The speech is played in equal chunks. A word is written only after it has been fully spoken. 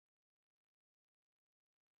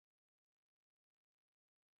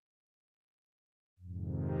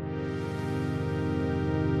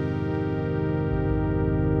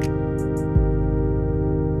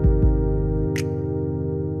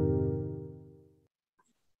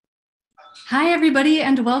Hi, everybody,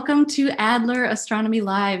 and welcome to Adler Astronomy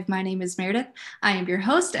Live. My name is Meredith. I am your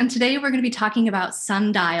host, and today we're going to be talking about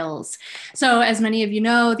sundials. So, as many of you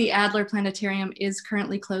know, the Adler Planetarium is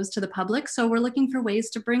currently closed to the public, so we're looking for ways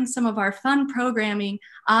to bring some of our fun programming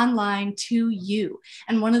online to you.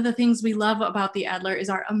 And one of the things we love about the Adler is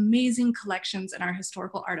our amazing collections and our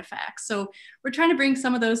historical artifacts. So, we're trying to bring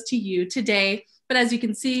some of those to you today. But as you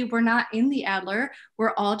can see, we're not in the Adler.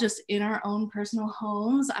 We're all just in our own personal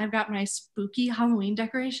homes. I've got my spooky Halloween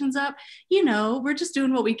decorations up. We're just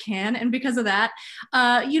doing what we can. And because of that,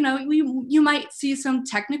 you might see some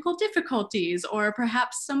technical difficulties or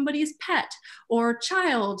perhaps somebody's pet or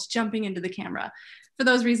child jumping into the camera. For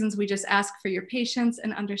those reasons, we just ask for your patience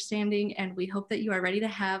and understanding, and we hope that you are ready to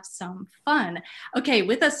have some fun. Okay,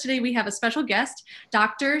 with us today, we have a special guest,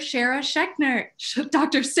 Dr. Sara Schechner.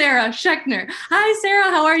 Dr. Sara Schechner. Hi, Sara,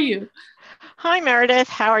 how are you? Hi, Meredith.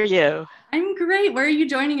 How are you? I'm great. Where are you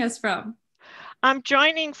joining us from? I'm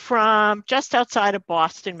joining from just outside of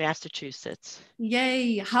Boston, Massachusetts.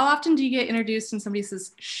 Yay. How often do you get introduced and somebody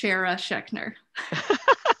says Sara Schechner?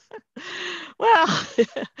 Well,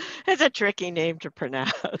 it's a tricky name to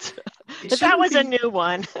pronounce. It That shouldn't was a be. new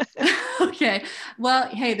one. Okay. Well,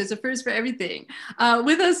 hey, there's a first for everything.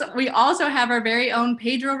 With us, we also have our very own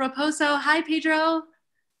Pedro Raposo. Hi, Pedro.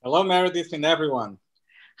 Hello, Meredith and everyone.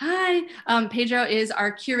 Hi, Pedro is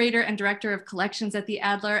our curator and director of collections at the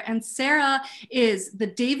Adler, and Sara is the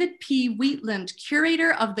David P. Wheatland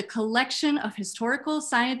curator of the collection of historical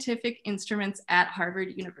scientific instruments at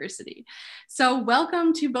Harvard University. So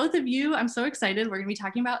welcome to both of you. I'm so excited. We're gonna be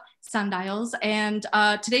talking about sundials, and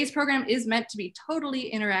today's program is meant to be totally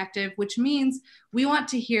interactive, which means we want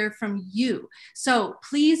to hear from you. So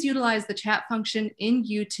please utilize the chat function in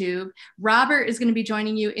YouTube. Robert is going to be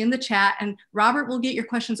joining you in the chat, and Robert will get your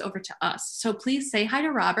questions over to us. So please say hi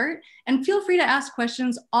to Robert and feel free to ask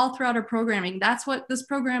questions all throughout our programming. That's what this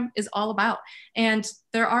program is all about. And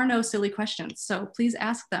there are no silly questions, so please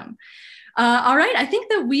ask them. All right, I think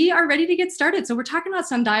that we are ready to get started. So we're talking about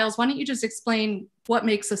sundials. Why don't you just explain what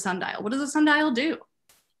makes a sundial? What does a sundial do?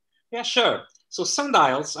 Yeah, sure. So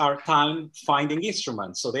sundials are time-finding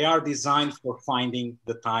instruments. So they are designed for finding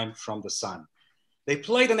the time from the sun. They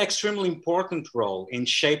played an extremely important role in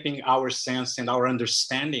shaping our sense and our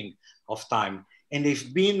understanding of time. And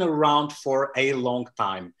they've been around for a long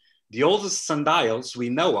time. The oldest sundials we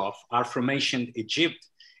know of are from ancient Egypt,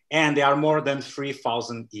 and they are more than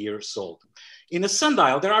 3,000 years old. In a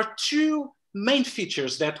sundial, there are two main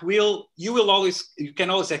features that you can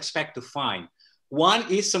always expect to find. One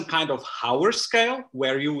is some kind of hour scale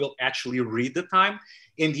where you will actually read the time.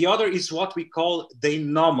 And the other is what we call the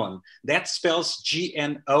gnomon. That spells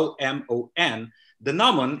Gnomon. The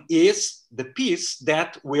gnomon is the piece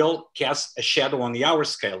that will cast a shadow on the hour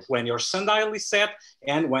scale when your sundial is set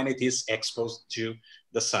and when it is exposed to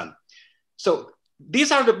the sun. So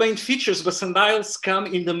these are the main features, but sundials come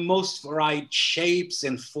in the most varied shapes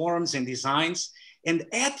and forms and designs. And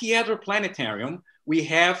at the Adler Planetarium, we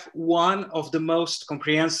have one of the most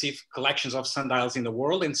comprehensive collections of sundials in the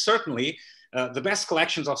world, and certainly the best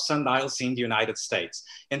collections of sundials in the United States.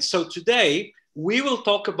 And so today, we will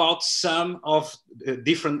talk about some of the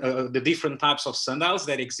different types of sundials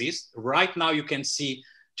that exist. Right now, you can see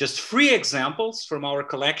just 3 examples from our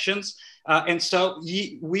collections. And so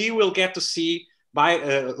we will get to see, by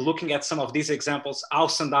looking at some of these examples, how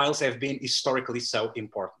sundials have been historically so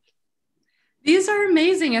important. These are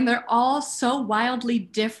amazing, and they're all so wildly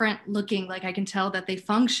different looking. Like, I can tell that they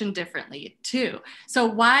function differently too. So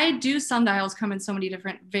why do sundials come in so many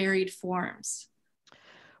different varied forms?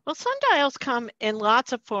 Well, sundials come in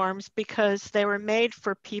lots of forms because they were made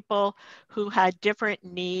for people who had different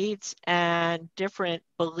needs and different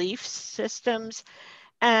belief systems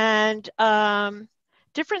and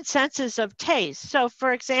different senses of taste. So,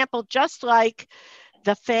 for example, just like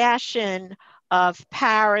the fashion of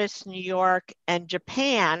Paris, New York, and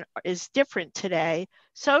Japan is different today,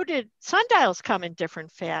 so did sundials come in different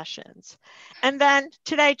fashions. And then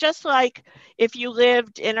today, just like if you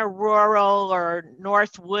lived in a rural or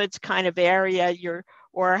North Woods kind of area,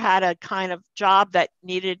 or had a kind of job that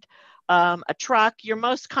needed a truck, your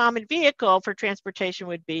most common vehicle for transportation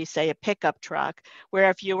would be, say, a pickup truck, where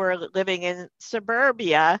if you were living in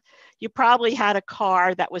suburbia, you probably had a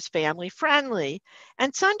car that was family friendly.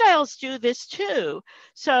 And sundials do this too.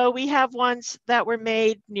 So we have ones that were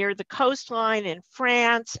made near the coastline in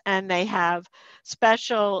France, and they have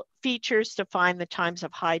special features to find the times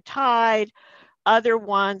of high tide. Other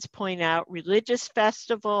ones point out religious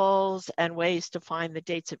festivals and ways to find the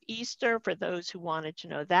dates of Easter for those who wanted to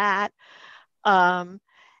know that. And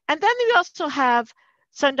then we also have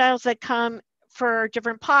sundials that come for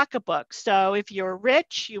different pocketbooks. So if you're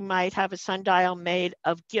rich, you might have a sundial made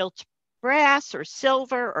of gilt brass or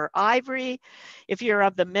silver or ivory. If you're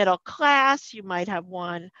of the middle class, you might have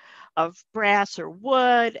one of brass or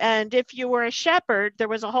wood. And if you were a shepherd, there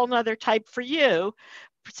was a whole nother type for you.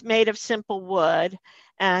 It's made of simple wood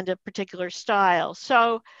and a particular style.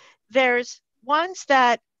 So there's ones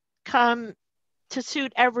that come to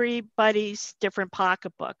suit everybody's different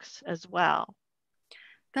pocketbooks as well.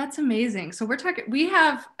 That's amazing. So we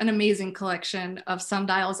have an amazing collection of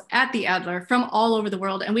sundials at the Adler from all over the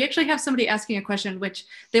world. And we actually have somebody asking a question, which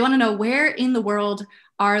they want to know, where in the world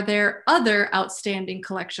are there other outstanding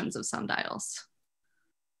collections of sundials?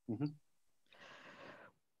 Mm-hmm.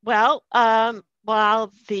 Well,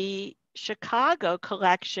 while the Chicago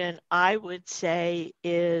collection, I would say,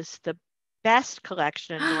 is the best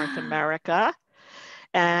collection in North America,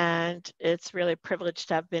 and it's really a privilege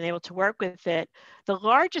to have been able to work with it. The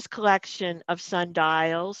largest collection of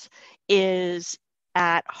sundials is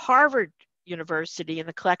at Harvard University in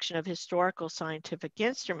the collection of historical scientific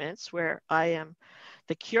instruments, where I am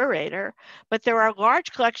the curator. But there are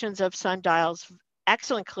large collections of sundials,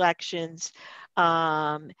 excellent collections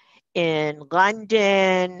in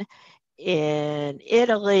London, in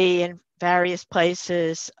Italy, in various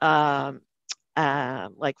places,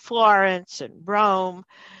 like Florence and Rome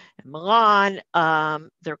and Milan.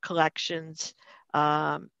 There are collections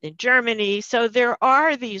in Germany. So there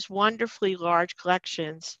are these wonderfully large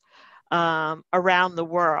collections around the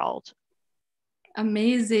world.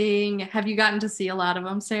 Amazing. Have you gotten to see a lot of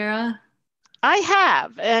them, Sarah? I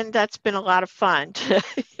have, and that's been a lot of fun to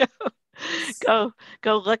go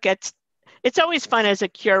look at. It's always fun as a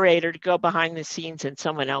curator to go behind the scenes in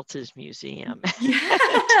someone else's museum.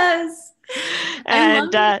 Yes.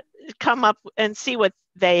 And come up and see what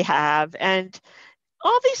they have. And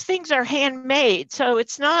all these things are handmade. So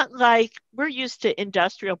it's not like we're used to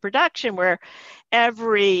industrial production where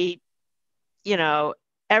every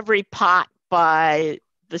pot by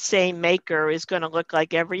the same maker is going to look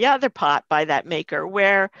like every other pot by that maker.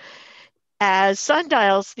 Where as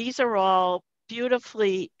sundials, these are all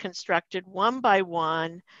beautifully constructed one by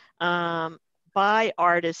one by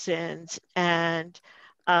artisans, and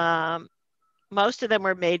most of them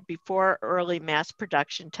were made before early mass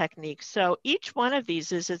production techniques. So each one of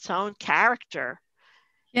these is its own character.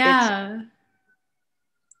 Yeah.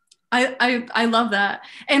 I love that.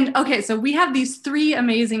 And okay, so we have these three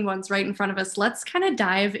amazing ones right in front of us. Let's kind of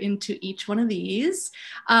dive into each one of these.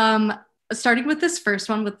 Starting with this first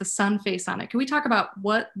one with the sun face on it. Can we talk about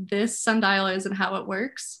what this sundial is and how it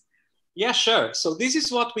works? Yeah, sure. So this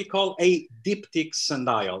is what we call a diptych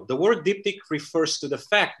sundial. The word diptych refers to the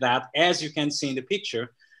fact that, as you can see in the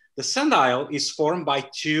picture, the sundial is formed by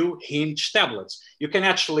two hinge tablets. You can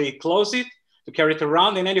actually close it to carry it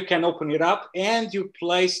around, and then you can open it up and you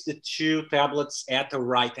place the two tablets at a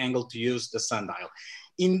right angle to use the sundial.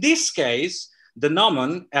 In this case, the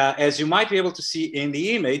gnomon, as you might be able to see in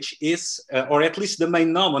the image, is, or at least the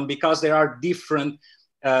main gnomon, because there are different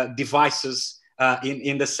devices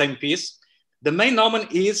in the same piece. The main gnomon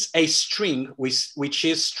is a string which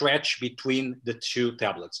is stretched between the two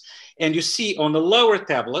tablets. And you see on the lower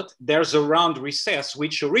tablet, there's a round recess,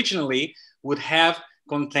 which originally would have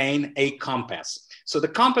contained a compass. So the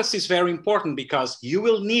compass is very important because you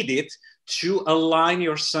will need it to align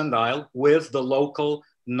your sundial with the local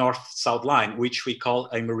north-south line, which we call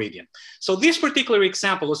a meridian. So this particular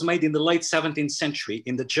example was made in the late 17th century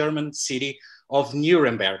in the German city of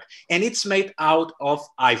Nuremberg, and it's made out of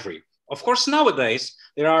ivory. Of course, nowadays,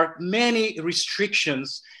 there are many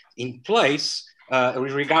restrictions in place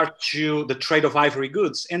with regard to the trade of ivory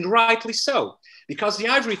goods, and rightly so, because the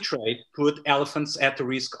ivory trade put elephants at the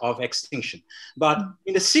risk of extinction. But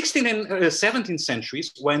in the 16th and 17th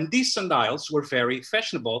centuries, when these sundials were very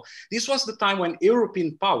fashionable, this was the time when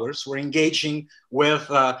European powers were engaging with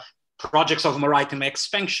projects of maritime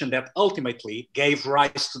expansion that ultimately gave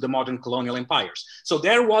rise to the modern colonial empires. So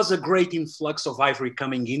there was a great influx of ivory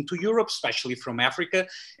coming into Europe, especially from Africa.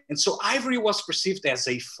 And so ivory was perceived as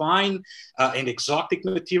a fine and exotic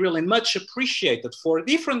material and much appreciated for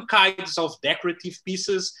different kinds of decorative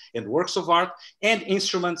pieces and works of art and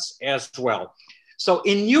instruments as well. So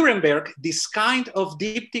in Nuremberg, this kind of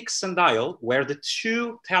diptych sundial, where the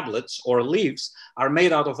two tablets or leaves are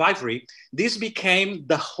made out of ivory, this became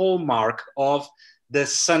the hallmark of the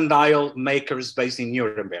sundial makers based in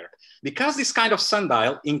Nuremberg. Because this kind of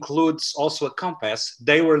sundial includes also a compass,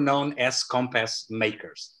 they were known as compass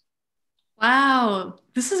makers. Wow,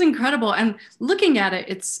 this is incredible. And looking at it,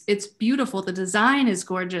 it's beautiful. The design is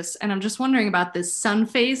gorgeous. And I'm just wondering about this sun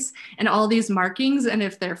face and all these markings and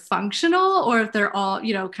if they're functional or if they're all,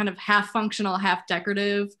 kind of half functional, half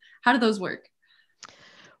decorative. How do those work?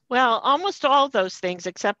 Well, almost all those things,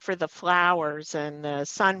 except for the flowers and the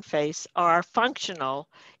sun face, are functional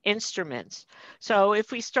instruments. So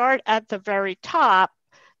if we start at the very top,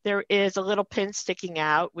 there is a little pin sticking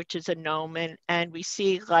out, which is a gnomon, and we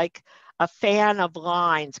see like a fan of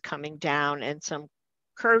lines coming down and some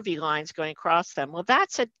curvy lines going across them. Well,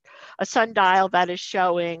 that's a sundial that is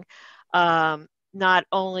showing not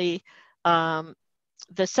only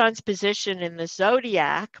the sun's position in the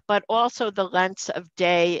zodiac, but also the lengths of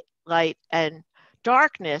day, light, and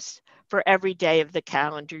darkness for every day of the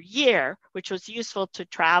calendar year, which was useful to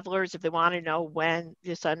travelers if they want to know when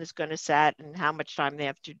the sun is going to set and how much time they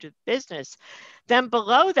have to do business. Then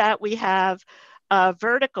below that, we have a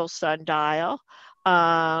vertical sundial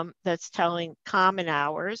that's telling common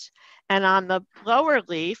hours. And on the lower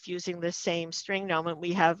leaf, using the same string gnomon,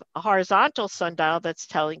 we have a horizontal sundial that's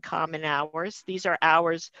telling common hours. These are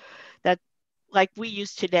hours that, like we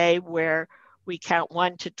use today, where we count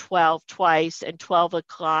 1 to 12 twice, and 12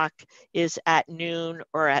 o'clock is at noon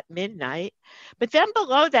or at midnight. But then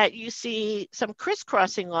below that, you see some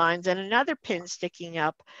crisscrossing lines and another pin sticking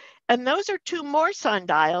up. And those are two more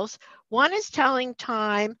sundials. One is telling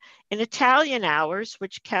time in Italian hours,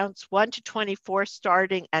 which counts 1 to 24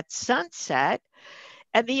 starting at sunset.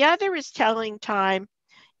 And the other is telling time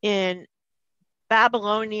in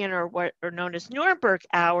Babylonian, or what are known as Nuremberg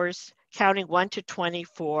hours, counting 1 to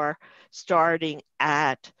 24 starting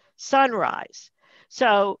at sunrise.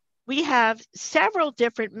 So we have several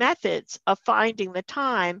different methods of finding the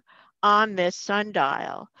time on this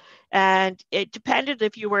sundial. And it depended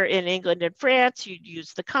if you were in England and France, you'd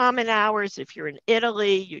use the common hours. If you're in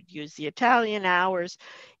Italy, you'd use the Italian hours.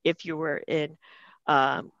 If you were in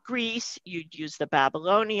Greece, you'd use the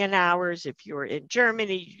Babylonian hours. If you were in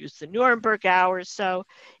Germany, you'd use the Nuremberg hours. So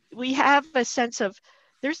we have a sense of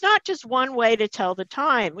there's not just one way to tell the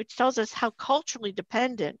time, which tells us how culturally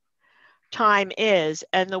dependent time is,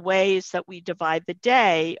 and the ways that we divide the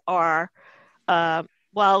day are,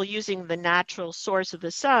 while using the natural source of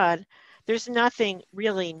the sun, there's nothing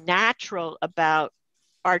really natural about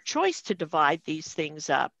our choice to divide these things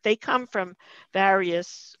up. They come from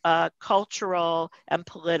various cultural and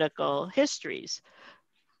political histories.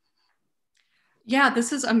 Yeah,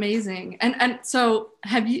 this is amazing. And so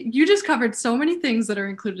have you just covered so many things that are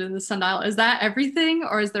included in the sundial. Is that everything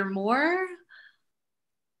or is there more?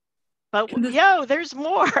 But there's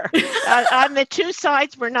more. On the two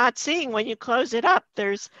sides we're not seeing when you close it up.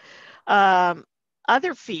 There's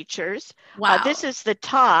other features. Wow. This is the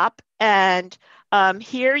top, and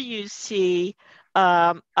here you see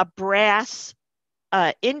a brass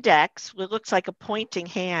index, it looks like a pointing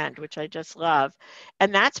hand, which I just love.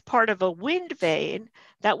 And that's part of a wind vane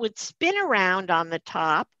that would spin around on the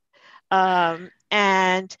top,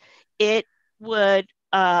 and it would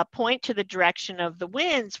point to the direction of the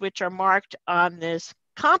winds, which are marked on this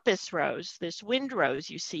compass rose, this wind rose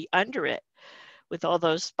you see under it with all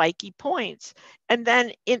those spiky points. And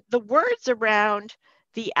then the words around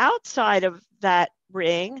the outside of that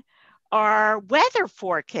ring are weather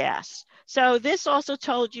forecasts. So this also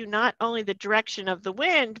told you not only the direction of the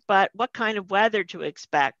wind, but what kind of weather to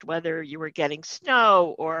expect, whether you were getting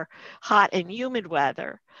snow or hot and humid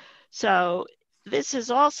weather. So this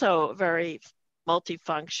is also very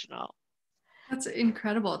multifunctional. That's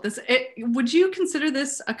incredible. Would you consider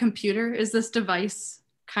this a computer? Is this device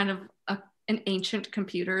kind of an ancient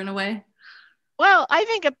computer in a way? Well, I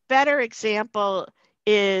think a better example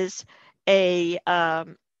is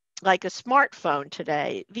like a smartphone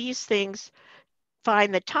today. These things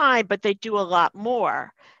find the time, but they do a lot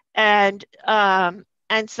more. And so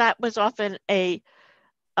that was often a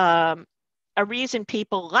reason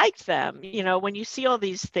people liked them. You know, when you see all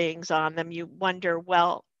these things on them, you wonder,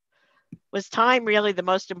 well, was time really the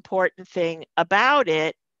most important thing about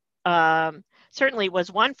it? Certainly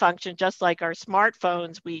was one function, just like our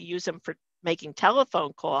smartphones, we use them for making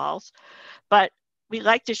telephone calls, but we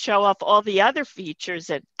like to show off all the other features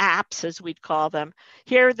and apps, as we'd call them.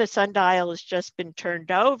 Here, the sundial has just been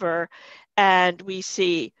turned over, and we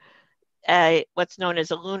see what's known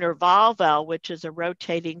as a lunar volvel, which is a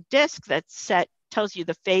rotating disc that tells you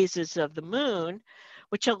the phases of the moon,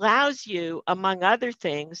 which allows you, among other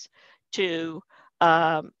things, to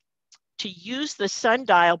use the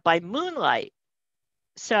sundial by moonlight.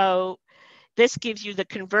 So this gives you the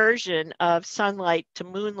conversion of sunlight to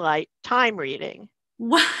moonlight time reading.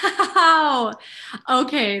 Wow.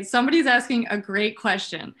 Okay, somebody's asking a great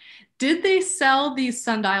question. Did they sell these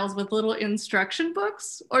sundials with little instruction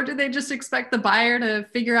books, or did they just expect the buyer to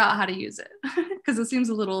figure out how to use it? Because it seems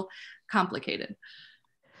a little complicated.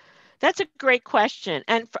 That's a great question.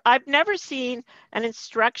 And I've never seen an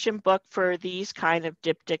instruction book for these kind of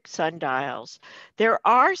diptych sundials. There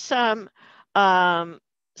are some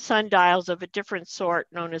sundials of a different sort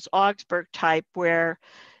known as Augsburg type where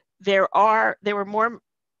they were more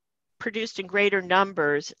produced in greater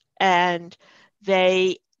numbers, and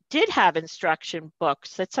they did have instruction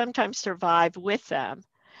books that sometimes survive with them.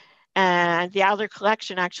 And the Adler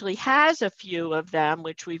collection actually has a few of them,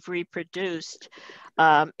 which we've reproduced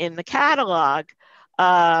in the catalog.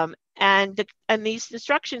 And these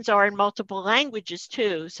instructions are in multiple languages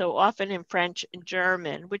too, so often in French and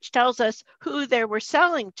German, which tells us who they were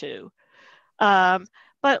selling to.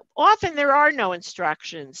 But often there are no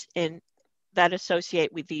instructions that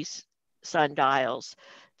associate with these sundials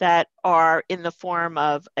that are in the form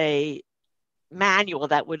of a manual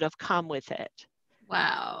that would have come with it.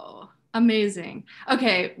 Wow. Amazing.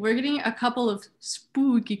 Okay, we're getting a couple of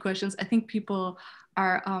spooky questions. I think people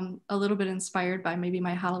are a little bit inspired by maybe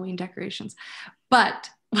my Halloween decorations. But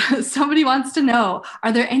somebody wants to know,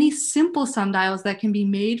 are there any simple sundials that can be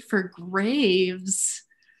made for graves?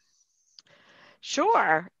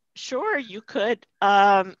 Sure, you could.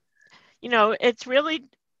 It's really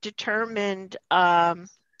determined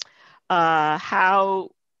how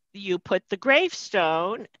you put the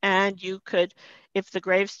gravestone, and you could, if the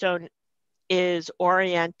gravestone is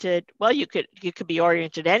oriented, well, you could be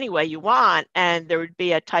oriented any way you want, and there would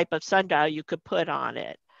be a type of sundial you could put on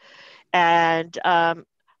it. And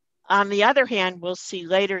on the other hand, we'll see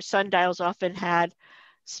later sundials often had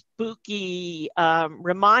spooky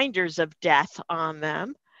reminders of death on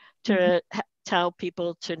them to tell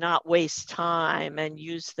people to not waste time and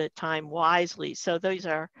use the time wisely. So those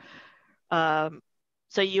are,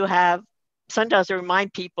 so you have sundials that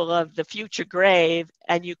remind people of the future grave,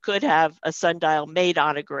 and you could have a sundial made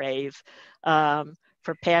on a grave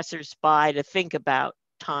for passersby to think about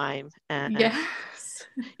time and yes.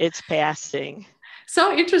 its passing.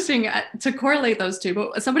 So interesting to correlate those two.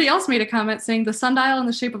 But somebody else made a comment saying the sundial in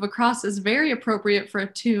the shape of a cross is very appropriate for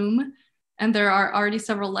a tomb. And there are already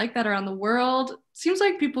several like that around the world. Seems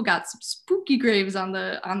like people got some spooky graves on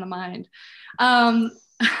the mind.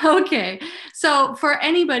 Okay, so for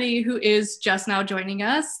anybody who is just now joining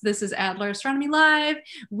us, this is Adler Astronomy Live.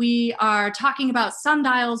 We are talking about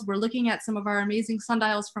sundials. We're looking at some of our amazing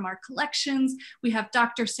sundials from our collections. We have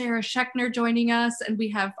Dr. Sara Schechner joining us, and we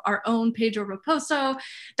have our own Pedro Raposo,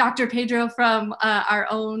 Dr. Pedro from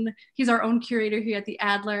he's our own curator here at the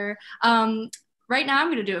Adler. Right now, I'm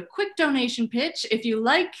going to do a quick donation pitch. If you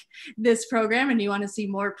like this program and you want to see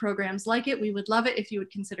more programs like it, we would love it if you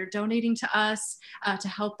would consider donating to us to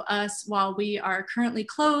help us while we are currently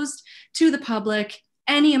closed to the public.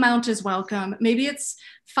 Any amount is welcome. Maybe it's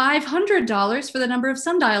 $500 for the number of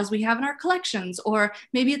sundials we have in our collections, or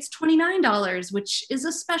maybe it's $29, which is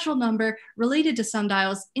a special number related to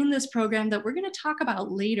sundials in this program that we're going to talk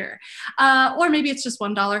about later. Or maybe it's just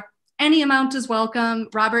 $1. Any amount is welcome.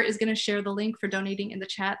 Robert is going to share the link for donating in the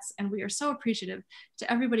chats, and we are so appreciative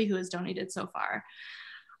to everybody who has donated so far.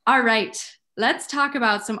 All right, let's talk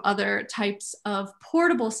about some other types of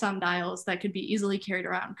portable sundials that could be easily carried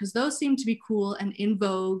around, because those seem to be cool and in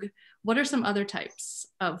vogue. What are some other types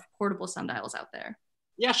of portable sundials out there?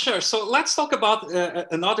 Yeah, sure. So let's talk about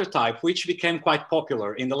another type, which became quite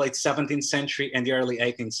popular in the late 17th century and the early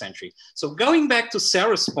 18th century. So going back to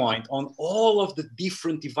Sarah's point on all of the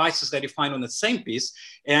different devices that you find on the same piece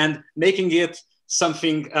and making it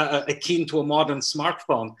something akin to a modern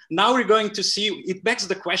smartphone. Now we're going to see, it begs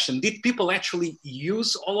the question, did people actually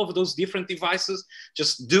use all of those different devices?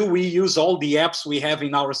 Just do we use all the apps we have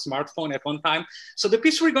in our smartphone at one time? So the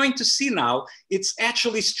piece we're going to see now, it's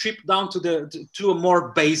actually stripped down to a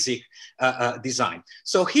more basic design.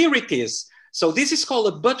 So here it is. So this is called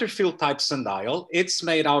a Butterfield type sundial. It's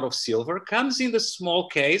made out of silver, comes in the small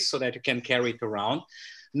case so that you can carry it around.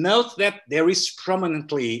 Note that there is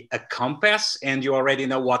prominently a compass, and you already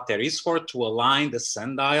know what there is for, to align the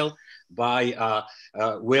sundial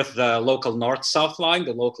with the local north-south line,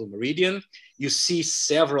 the local meridian. You see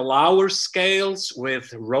several hour scales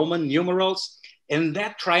with Roman numerals, and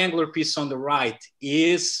that triangular piece on the right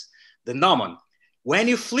is the gnomon. When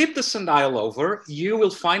you flip the sundial over, you will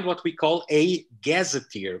find what we call a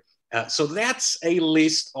gazetteer. So that's a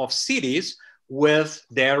list of cities with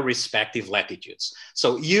their respective latitudes.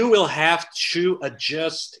 So you will have to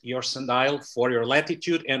adjust your sundial for your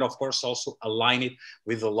latitude, and of course also align it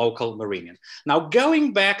with the local meridian. Now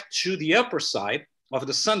going back to the upper side, of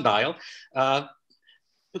the sundial,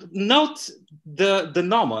 note the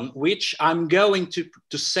gnomon, which I'm going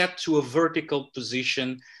to set to a vertical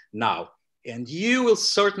position now. And you will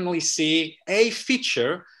certainly see a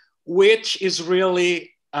feature which is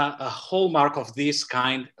really a hallmark of this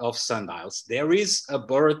kind of sundials. There is a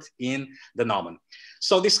bird in the gnomon.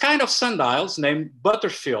 So this kind of sundials named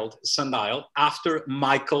Butterfield sundial after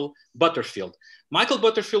Michael Butterfield. Michael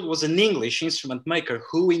Butterfield was an English instrument maker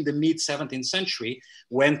who in the mid 17th century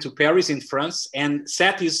went to Paris in France and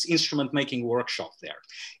set his instrument making workshop there.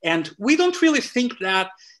 And we don't really think that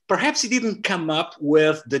perhaps he didn't come up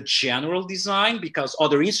with the general design because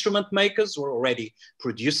other instrument makers were already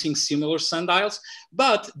producing similar sundials,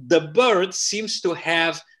 but the bird seems to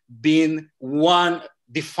have been one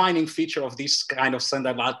defining feature of this kind of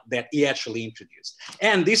sundial that he actually introduced.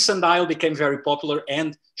 And this sundial became very popular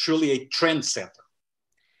and truly a trendsetter.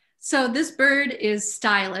 So this bird is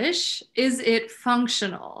stylish. Is it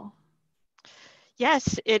functional?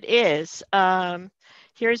 Yes, it is.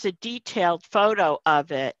 Here's a detailed photo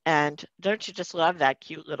of it. And don't you just love that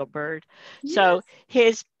cute little bird? Yes. So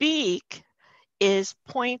his beak is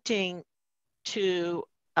pointing to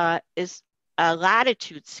is a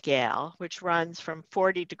latitude scale, which runs from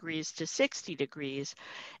 40 degrees to 60 degrees.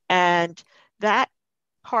 And that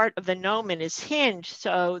part of the gnomon is hinged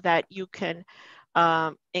so that you can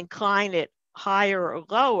incline it higher or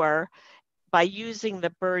lower by using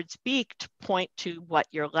the bird's beak to point to what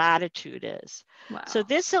your latitude is. Wow. So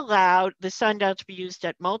this allowed the sundial to be used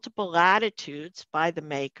at multiple latitudes by the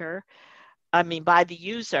maker, by the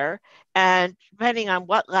user, and depending on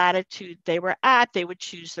what latitude they were at, they would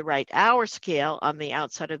choose the right hour scale on the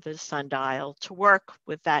outside of the sundial to work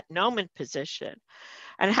with that gnomon position.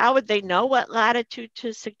 And how would they know what latitude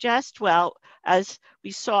to suggest? Well, as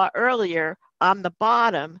we saw earlier, on the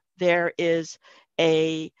bottom, there is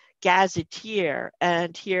a gazetteer.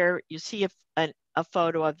 And here you see a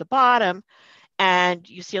photo of the bottom, and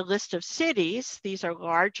you see a list of cities. These are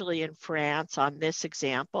largely in France on this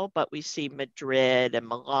example, but we see Madrid and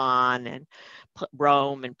Milan and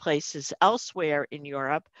Rome and places elsewhere in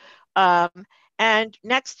Europe. And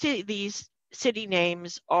next to these city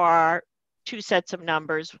names are two sets of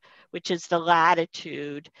numbers, which is the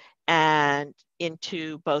latitude and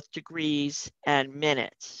into both degrees and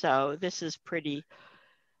minutes. So this is pretty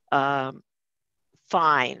fine.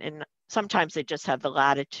 And sometimes they just have the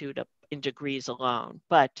latitude in degrees alone.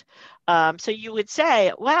 But so you would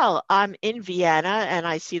say, well, I'm in Vienna and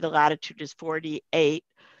I see the latitude is 48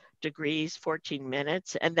 degrees, 14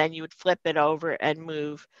 minutes. And then you would flip it over and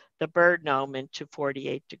move the bird gnomon to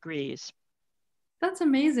 48 degrees. That's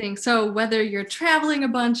amazing. So whether you're traveling a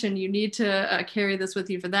bunch and you need to carry this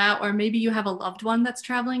with you for that, or maybe you have a loved one that's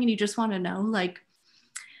traveling and you just want to know, like,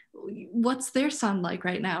 what's their sun like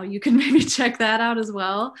right now? You can maybe check that out as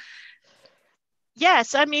well.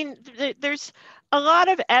 Yes, I mean, there's a lot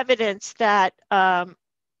of evidence that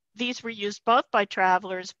these were used both by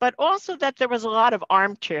travelers, but also that there was a lot of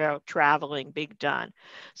armchair traveling being done.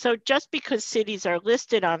 So just because cities are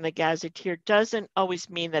listed on the gazetteer doesn't always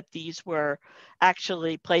mean that these were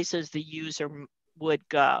actually places the user would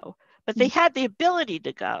go, but they had the ability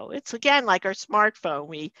to go. It's again like our smartphone.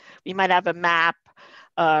 We might have a map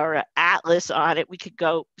or an atlas on it. We could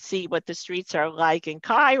go see what the streets are like in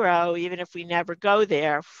Cairo, even if we never go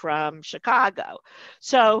there from Chicago.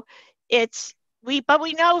 So but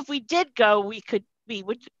we know if we did go, we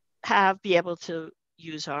would be able to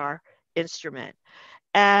use our instrument.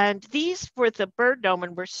 And these for the bird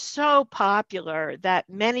gnomon were so popular that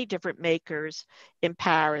many different makers in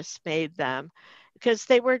Paris made them because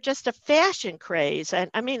they were just a fashion craze. And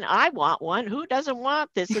I mean, I want one. Who doesn't want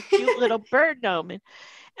this? A cute little bird gnomon.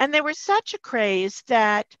 And they were such a craze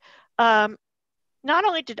that not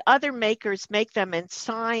only did other makers make them and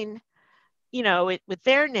sign it with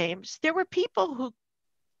their names, there were people who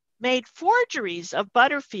made forgeries of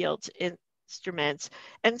Butterfield's instruments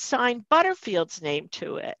and signed Butterfield's name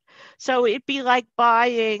to it. So it'd be like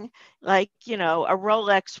buying a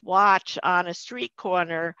Rolex watch on a street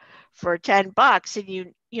corner for $10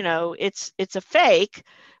 and it's a fake,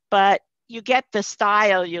 but you get the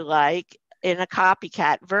style you like in a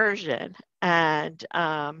copycat version. And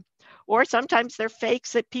or sometimes they're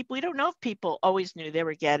fakes that we don't know if people always knew they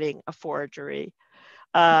were getting a forgery.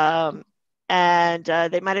 And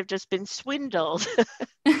they might have just been swindled.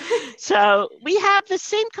 So we have the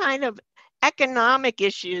same kind of economic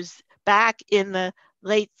issues back in the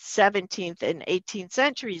late 17th and 18th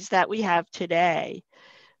centuries that we have today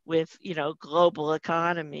with, global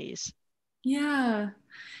economies. Yeah.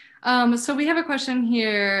 So we have a question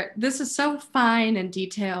here. This is so fine and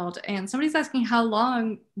detailed, and somebody's asking how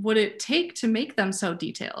long would it take to make them so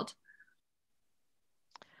detailed?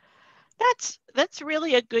 That's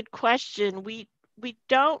really a good question. We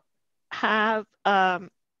don't have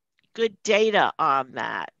good data on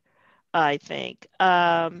that, I think.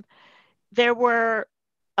 There were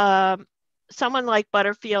someone like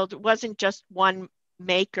Butterfield wasn't just one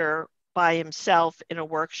maker by himself in a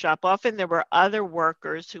workshop. Often there were other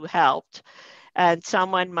workers who helped, and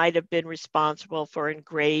someone might have been responsible for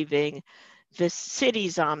engraving the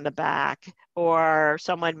cities on the back, or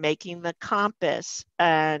someone making the compass,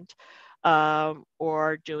 and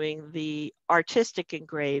or doing the artistic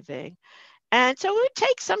engraving. And so it would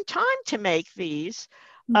take some time to make these.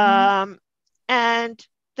 And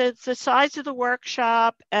the size of the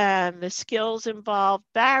workshop and the skills involved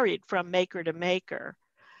varied from maker to maker.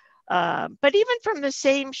 But even from the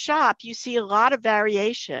same shop, you see a lot of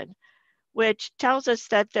variation, which tells us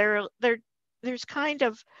that there's kind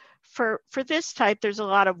of, for this type, there's a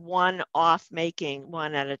lot of one-off making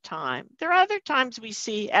one at a time. There are other times we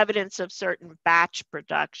see evidence of certain batch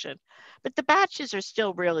production, but the batches are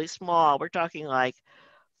still really small. We're talking like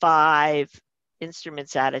 5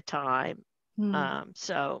 instruments at a time.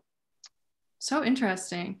 So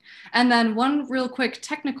interesting. And then one real quick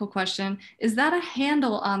technical question, is that a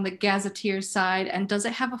handle on the gazetteer side, and does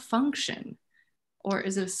it have a function? Or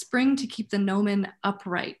is it a spring to keep the gnomon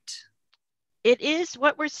upright? It is.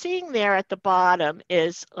 What we're seeing there at the bottom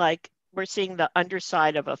is like we're seeing the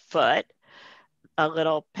underside of a foot, a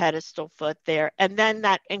little pedestal foot there, and then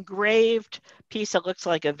that engraved piece that looks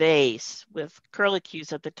like a vase with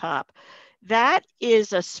curlicues at the top. That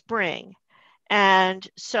is a spring. And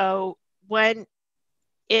so when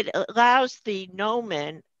it allows the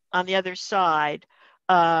gnomon on the other side,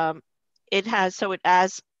 it has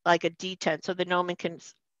like a detent, so the gnomon can,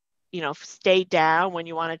 stay down when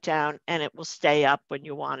you want it down, and it will stay up when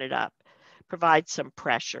you want it up. Provide some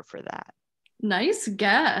pressure for that. Nice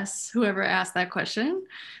guess, whoever asked that question.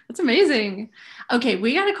 That's amazing. Okay,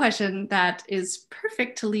 we got a question that is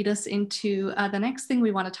perfect to lead us into the next thing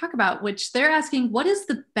we want to talk about, which they're asking, what is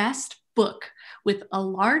the best book with a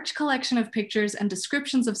large collection of pictures and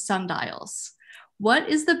descriptions of sundials? What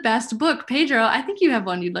is the best book? Pedro, I think you have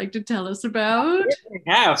one you'd like to tell us about.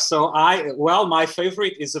 Yeah, so my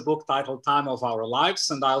favorite is a book titled Time of Our Lives,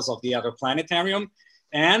 Sundials of the Adler Planetarium.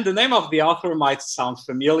 And the name of the author might sound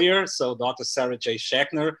familiar. So Dr. Sara J.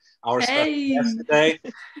 Schechner, our special guest today.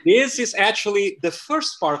 This is actually the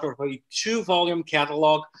first part of a 2-volume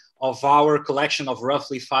catalog of our collection of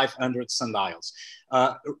roughly 500 sundials.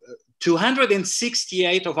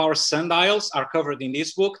 268 of our sundials are covered in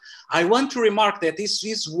this book. I want to remark that this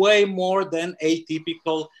is way more than a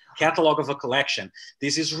typical catalog of a collection.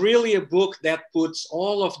 This is really a book that puts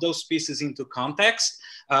all of those pieces into context,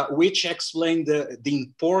 which explain the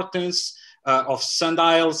importance of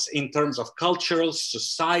sundials in terms of cultural,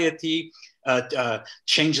 society,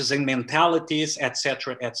 changes in mentalities,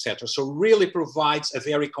 etc., etc. So really provides a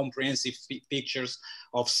very comprehensive pictures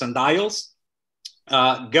of sundials.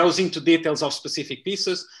 Goes into details of specific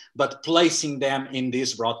pieces, but placing them in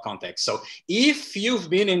this broad context. So if you've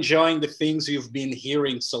been enjoying the things you've been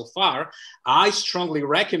hearing so far, I strongly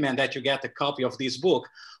recommend that you get a copy of this book.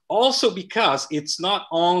 Also because it's not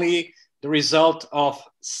only the result of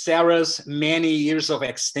Sarah's many years of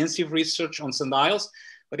extensive research on sundials,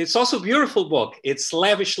 but it's also a beautiful book. It's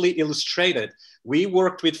lavishly illustrated. We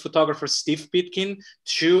worked with photographer Steve Pitkin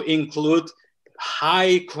to include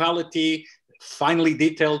high quality, finely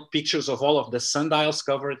detailed pictures of all of the sundials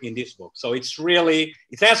covered in this book. So it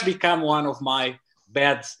has become one of my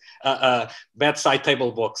bedside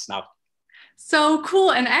table books now. So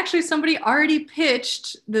cool. And actually somebody already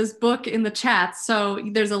pitched this book in the chat. So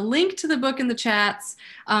there's a link to the book in the chats.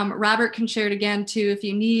 Robert can share it again too if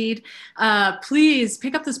you need. Please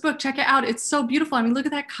pick up this book, check it out. It's so beautiful. I mean, look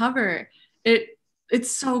at that cover.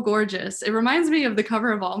 It's so gorgeous. It reminds me of the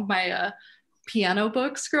cover of all my piano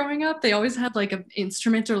books growing up. They always had like an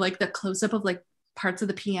instrument or like the close-up of like parts of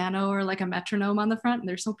the piano or like a metronome on the front, and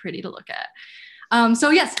they're so pretty to look at.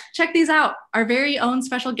 So yes, check these out. Our very own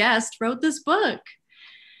special guest wrote this book.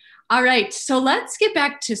 All right, so let's get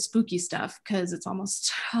back to spooky stuff because it's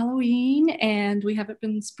almost Halloween and we haven't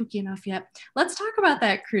been spooky enough yet. Let's talk about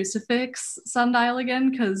that crucifix sundial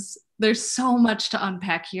again because there's so much to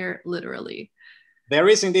unpack here, literally. There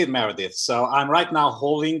is indeed, Meredith. So I'm right now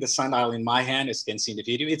holding the sundial in my hand, as you can see in the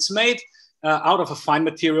video. It's made out of a fine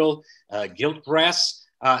material, gilt brass.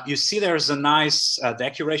 You see there's a nice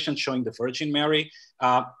decoration showing the Virgin Mary.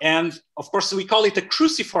 And of course, we call it a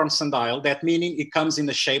cruciform sundial, that meaning it comes in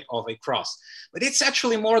the shape of a cross. But it's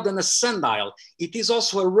actually more than a sundial. It is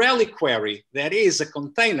also a reliquary, that is a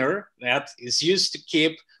container that is used to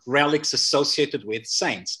keep relics associated with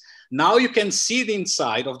saints. Now you can see the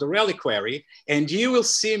inside of the reliquary, and you will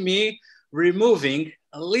see me removing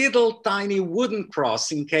a little tiny wooden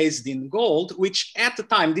cross encased in gold, which at the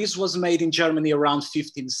time, this was made in Germany around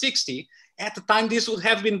 1560. At the time, this would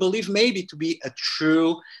have been believed maybe to be a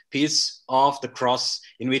true piece of the cross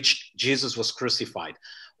in which Jesus was crucified.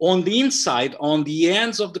 On the inside, on the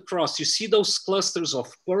ends of the cross, you see those clusters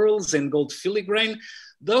of pearls and gold filigrane.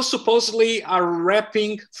 Those supposedly are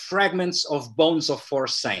wrapping fragments of bones of 4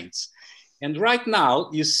 saints. And right now,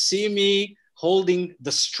 you see me holding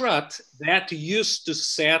the strut that used to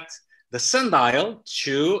set the sundial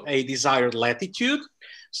to a desired latitude.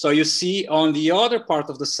 So you see on the other part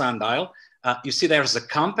of the sundial, you see there's a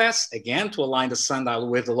compass, again, to align the sundial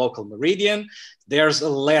with the local meridian. There's a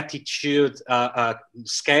latitude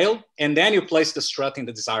scale, and then you place the strut in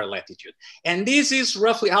the desired latitude. And this is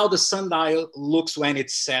roughly how the sundial looks when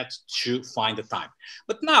it's set to find the time.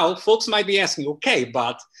 But now folks might be asking, okay,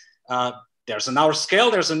 but there's an hour scale,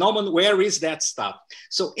 there's a gnomon, where is that stuff?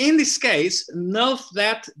 So in this case, note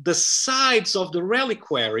that the sides of the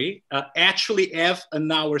reliquary actually have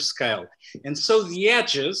an hour scale. And so the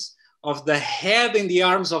edges of the head and the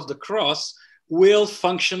arms of the cross will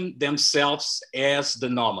function themselves as the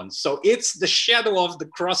gnomon. So it's the shadow of the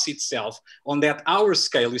cross itself on that hour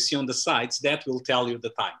scale you see on the sides that will tell you the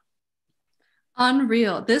time.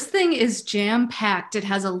 Unreal. This thing is jam-packed. It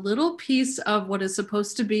has a little piece of what is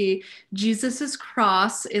supposed to be Jesus's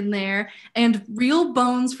cross in there and real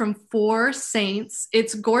bones from 4 saints.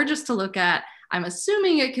 It's gorgeous to look at. I'm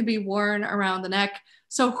assuming it could be worn around the neck.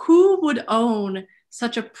 So who would own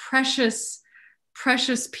such a precious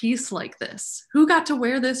piece like this? Who got to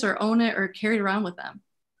wear this or own it or carry it around with them?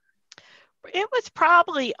 It was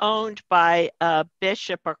probably owned by a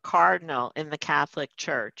bishop or cardinal in the Catholic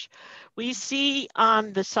Church. We see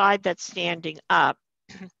on the side that's standing up,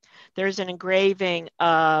 there's an engraving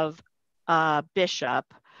of a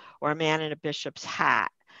bishop or a man in a bishop's hat,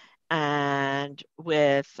 and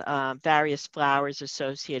with various flowers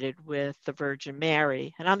associated with the Virgin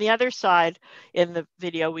Mary. And on the other side in the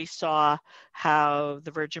video, we saw how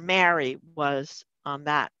the Virgin Mary was on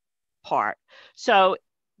that part. So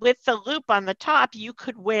with the loop on the top, you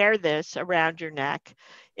could wear this around your neck.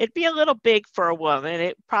 It'd be a little big for a woman.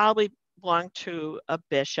 It probably belonged to a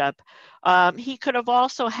bishop. He could have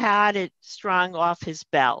also had it strung off his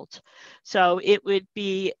belt. So it would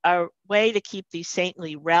be a way to keep these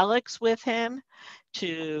saintly relics with him,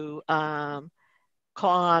 to call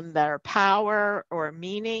on their power or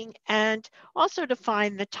meaning, and also to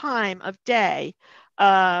find the time of day.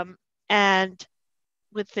 And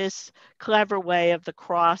with this clever way of the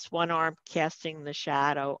cross, one arm casting the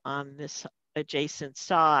shadow on this adjacent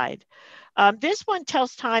side. This one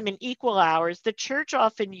tells time in equal hours. The church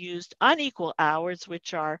often used unequal hours,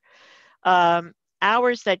 which are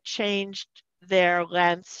hours that changed their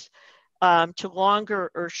lengths to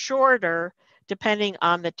longer or shorter, depending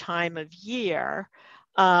on the time of year.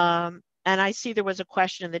 And I see there was a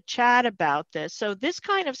question in the chat about this. So this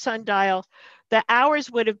kind of sundial, the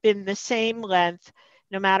hours would have been the same length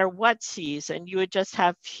no matter what season. You would just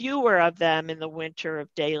have fewer of them in the winter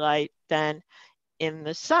of daylight than in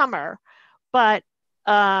the summer. But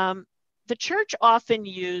the church often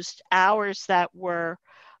used hours that were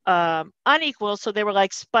unequal, so they were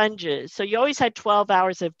like sponges. So you always had 12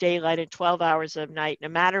 hours of daylight and 12 hours of night, no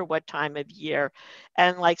matter what time of year.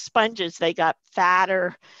 And like sponges, they got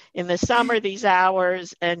fatter in the summer, these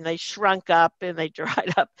hours, and they shrunk up and they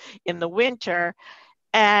dried up in the winter.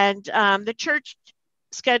 And the church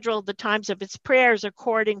scheduled the times of its prayers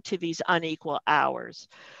according to these unequal hours.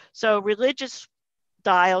 So religious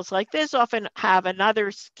dials like this often have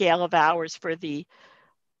another scale of hours for the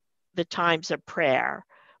times of prayer,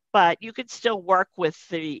 but you could still work with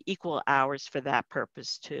the equal hours for that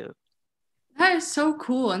purpose too. That is so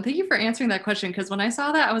cool. And thank you for answering that question, because when I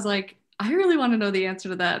saw that, I was like, I really want to know the answer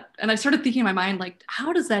to that. And I started thinking in my mind, like,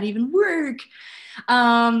 how does that even work?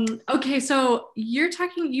 Okay, so you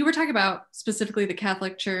were talking about specifically the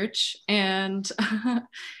Catholic Church, and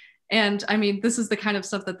and I mean, this is the kind of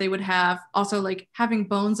stuff that they would have. Also, like having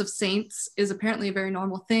bones of saints is apparently a very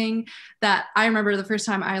normal thing. That I remember the first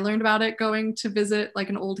time I learned about it, going to visit like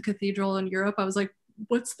an old cathedral in Europe, I was like,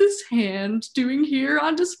 what's this hand doing here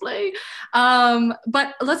on display?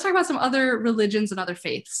 But let's talk about some other religions and other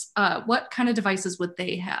faiths. What kind of devices would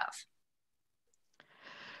they have?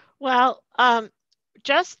 Well,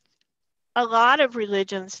 just a lot of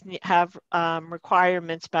religions have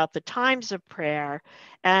requirements about the times of prayer.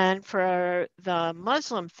 And for the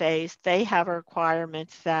Muslim faith, they have a requirement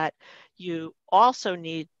that you also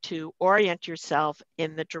need to orient yourself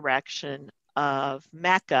in the direction of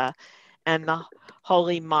Mecca and the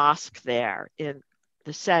holy mosque there in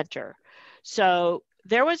the center. So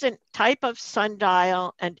there was a type of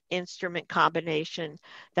sundial and instrument combination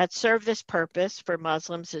that served this purpose for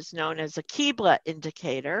Muslims, is known as a Qibla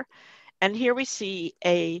indicator. And here we see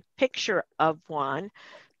a picture of one.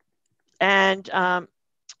 And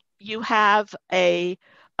you have a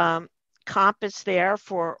compass there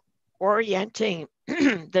for orienting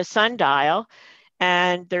the sundial.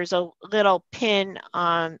 And there's a little pin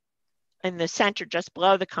in the center just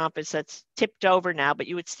below the compass that's tipped over now, but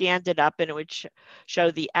you would stand it up and it would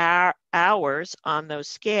show the hours on those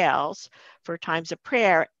scales for times of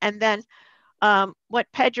prayer. And then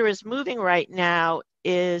what Pedro is moving right now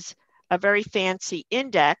is a very fancy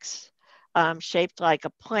index shaped like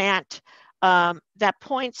a plant that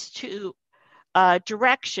points to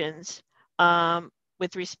directions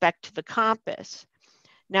with respect to the compass.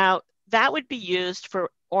 Now, that would be used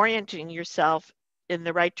for orienting yourself in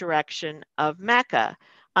the right direction of Mecca.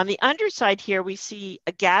 On the underside here, we see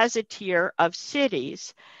a gazetteer of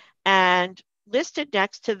cities, and listed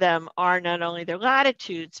next to them are not only their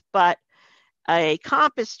latitudes, but a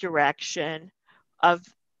compass direction of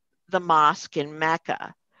the mosque in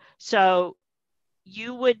Mecca. So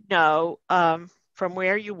you would know from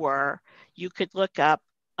where you were, you could look up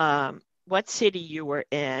what city you were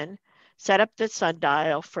in, set up the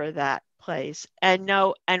sundial for that place, and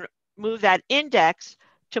move that index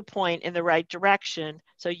to point in the right direction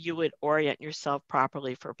so you would orient yourself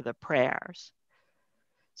properly for the prayers.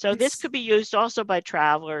 So this could be used also by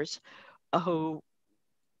travelers who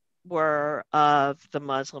were of the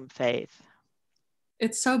Muslim faith.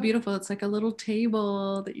 It's so beautiful. It's like a little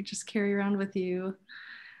table that you just carry around with you.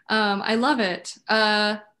 I love it.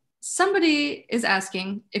 Somebody is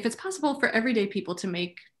asking if it's possible for everyday people to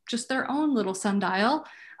make just their own little sundial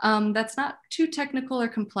that's not too technical or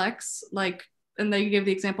complex. Like, and they give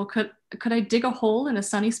the example, could I dig a hole in a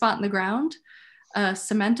sunny spot in the ground,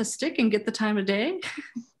 cement a stick and get the time of day?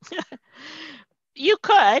 You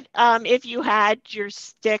could, if you had your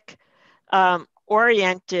stick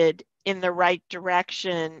oriented in the right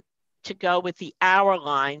direction to go with the hour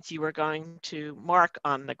lines you were going to mark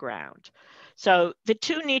on the ground. So the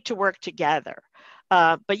two need to work together.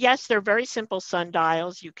 But yes, they're very simple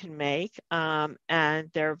sundials you can make, and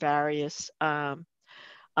there are various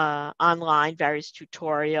online, various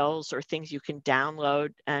tutorials or things you can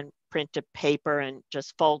download and print a paper and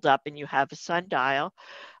just fold up and you have a sundial.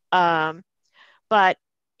 But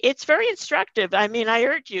it's very instructive. I mean, I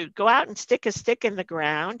urge you, go out and stick a stick in the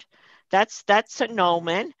ground. That's a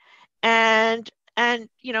gnomon, and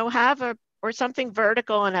have or something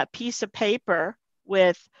vertical on a piece of paper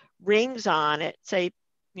with rings on it. Say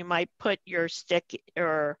you might put your stick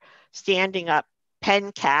or standing up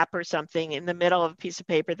pen cap or something in the middle of a piece of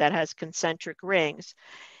paper that has concentric rings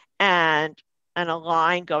and a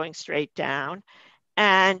line going straight down,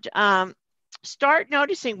 and start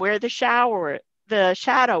noticing where the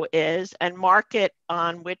shadow is and mark it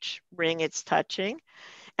on which ring it's touching,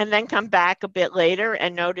 and then come back a bit later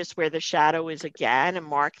and notice where the shadow is again and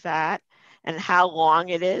mark that and how long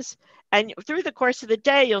it is. And through the course of the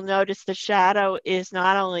day, you'll notice the shadow is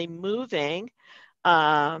not only moving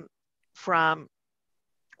from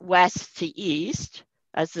west to east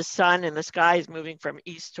as the sun in the sky is moving from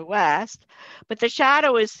east to west, but the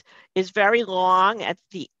shadow is very long at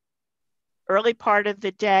the early part of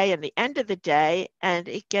the day and the end of the day, and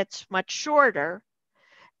it gets much shorter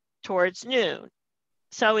towards noon.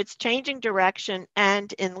 So it's changing direction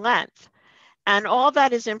and in length. And all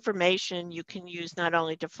that is information you can use not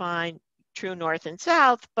only to find true north and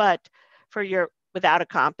south, but without a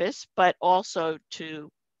compass, but also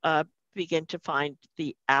to begin to find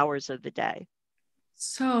the hours of the day.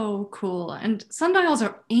 So cool. And sundials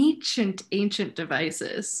are ancient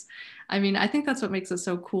devices. I mean, I think that's what makes it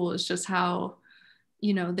so cool, is just how,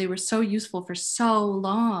 they were so useful for so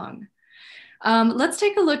long. Let's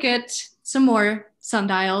take a look at some more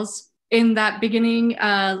sundials. In that beginning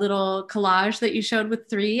little collage that you showed with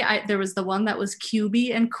three, there was the one that was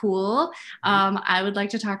cubey and cool. I would like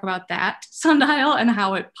to talk about that sundial and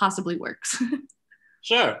how it possibly works.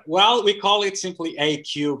 Sure. Well, we call it simply a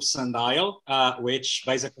cube sundial, which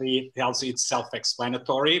basically tells you it's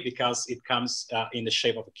self-explanatory because it comes in the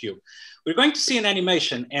shape of a cube. We're going to see an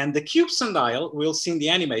animation, and the cube sundial we'll see in the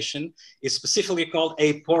animation is specifically called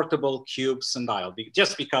a portable cube sundial,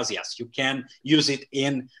 just because, yes, you can use it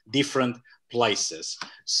in different places.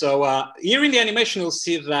 So here in the animation, you'll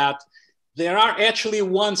see that there are actually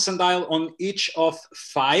one sundial on each of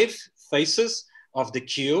 5 faces of the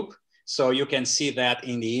cube. So you can see that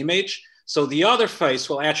in the image. So the other face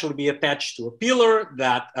will actually be attached to a pillar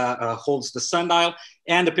that holds the sundial,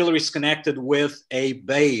 and the pillar is connected with a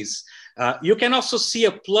base. You can also see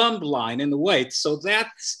a plumb line in the weight, so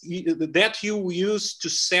that you use to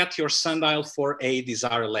set your sundial for a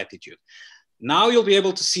desired latitude. Now you'll be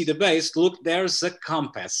able to see the base. Look, there's a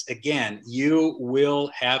compass. Again, you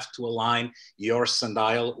will have to align your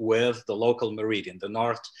sundial with the local meridian, the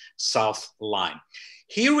north-south line.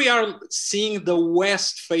 Here we are seeing the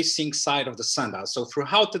west-facing side of the sundial. So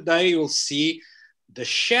throughout the day, you'll see the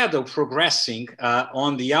shadow progressing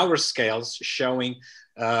on the hour scales, showing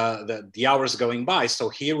the hours going by. So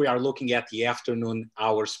here we are looking at the afternoon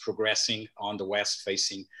hours progressing on the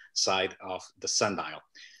west-facing side of the sundial.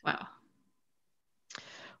 Wow.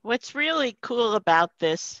 What's really cool about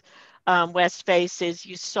this west face is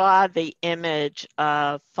you saw the image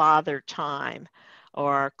of Father Time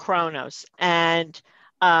or Kronos, and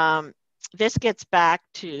this gets back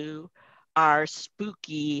to our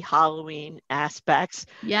spooky Halloween aspects.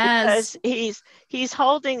 Yes. Because he's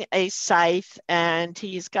holding a scythe and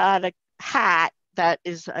he's got a hat that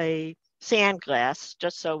is a sand glass,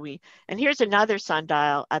 just so and here's another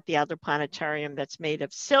sundial at the Adler Planetarium that's made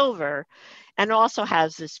of silver and also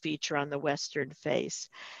has this feature on the western face.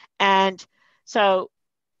 And so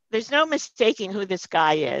there's no mistaking who this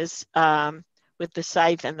guy is with the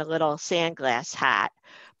scythe and the little sand glass hat.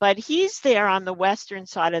 But he's there on the western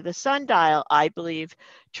side of the sundial, I believe,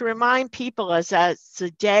 to remind people as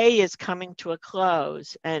the day is coming to a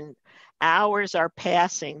close and hours are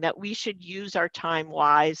passing, that we should use our time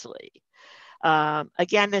wisely.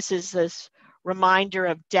 Again, this is this reminder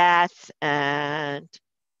of death and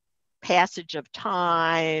passage of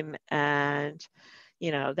time, and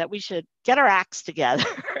that we should get our acts together.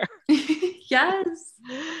 Yes.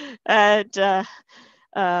 And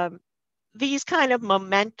these kind of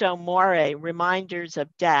memento mori, reminders of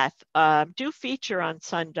death, do feature on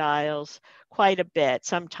sundials quite a bit.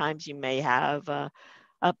 Sometimes you may have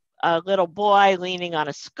a little boy leaning on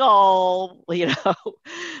a skull,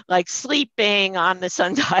 like sleeping on the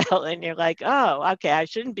sundial, and you're like, oh, okay, I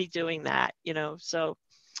shouldn't be doing that, So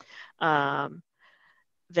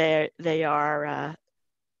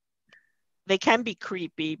they can be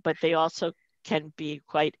creepy, but they also can be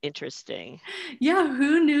quite interesting. Yeah,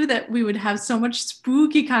 who knew that we would have so much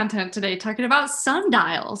spooky content today talking about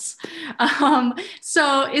sundials?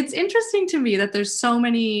 So it's interesting to me that there's so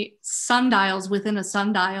many sundials within a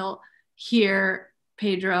sundial here,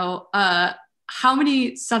 Pedro. How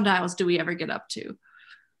many sundials do we ever get up to?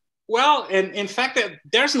 Well, in fact,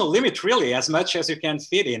 there's no limit really, as much as you can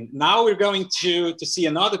fit in. Now we're going to see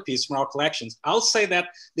another piece from our collections. I'll say that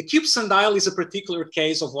the cube sundial is a particular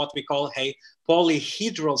case of what we call a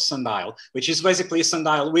polyhedral sundial, which is basically a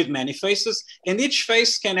sundial with many faces, and each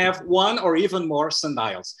face can have one or even more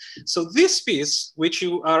sundials. So this piece, which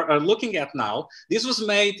you are looking at now, this was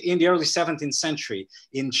made in the early 17th century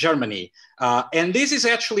in Germany. And this is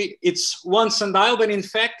actually, it's one sundial, but in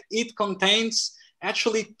fact, it contains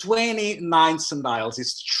actually 29 sundials.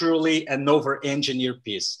 It's truly an over-engineered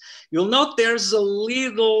piece. You'll note there's a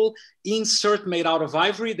little insert made out of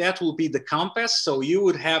ivory. That will be the compass. So you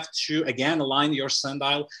would have to, again, align your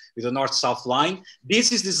sundial with the north-south line.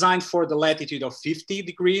 This is designed for the latitude of 50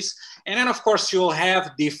 degrees. And then, of course, you'll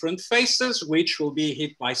have different faces, which will be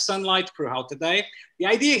hit by sunlight throughout the day. The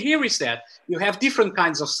idea here is that you have different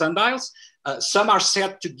kinds of sundials. Some are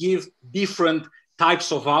set to give different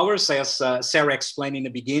types of hours, as Sara explained in the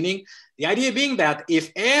beginning. The idea being that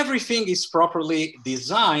if everything is properly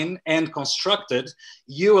designed and constructed,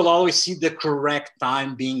 you will always see the correct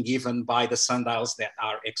time being given by the sundials that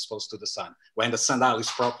are exposed to the sun, when the sundial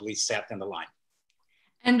is properly set in the line.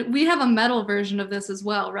 And we have a metal version of this as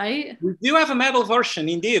well, right? We do have a metal version,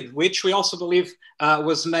 indeed, which we also believe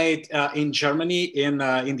was made in Germany in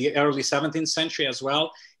the early 17th century as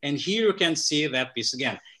well. And here you can see that piece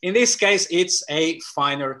again. In this case, it's a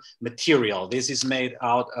finer material. This is made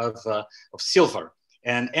out of silver.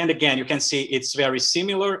 And again, you can see it's very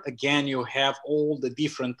similar. Again, you have all the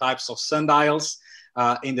different types of sundials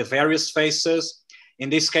in the various faces. In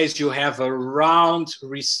this case, you have a round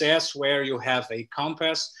recess where you have a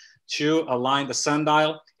compass to align the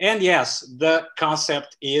sundial. And yes, the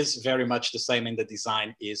concept is very much the same and the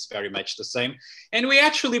design is very much the same. And we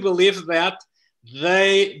actually believe that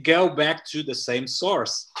they go back to the same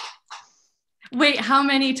source. Wait, how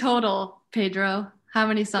many total, Pedro? How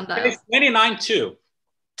many sundials? 29 too.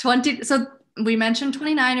 20. So we mentioned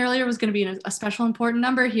 29 earlier was going to be a special important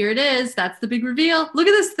number. Here it is. That's the big reveal. Look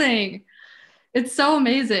at this thing. It's so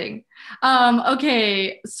amazing.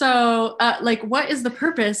 Okay, so like, what is the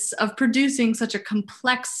purpose of producing such a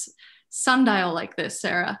complex sundial like this,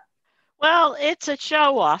 Sarah? Well, it's a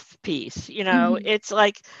show-off piece. Mm-hmm. It's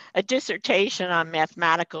like a dissertation on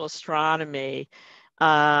mathematical astronomy,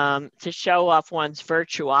 to show off one's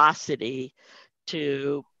virtuosity,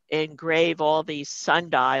 to engrave all these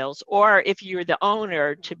sundials, or if you're the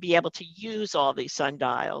owner, to be able to use all these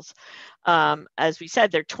sundials. As we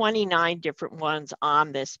said, there are 29 different ones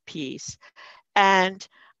on this piece. And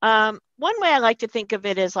one way I like to think of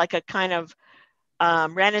it is like a kind of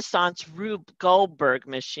Renaissance Rube Goldberg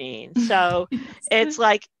machine. So it's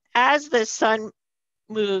like as the sun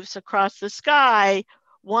moves across the sky,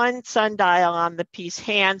 one sundial on the piece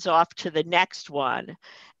hands off to the next one.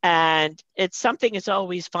 And it's something is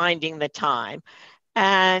always finding the time.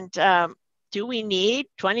 And do we need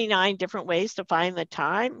 29 different ways to find the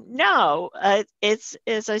time? No, it's,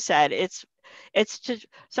 as I said, it's to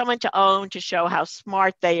someone to own, to show how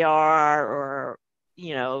smart they are, or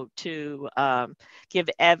to give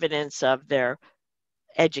evidence of their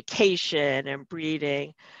education and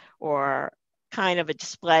breeding, or kind of a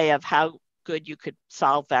display of how good you could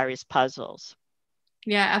solve various puzzles.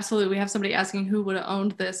 Yeah, absolutely. We have somebody asking who would have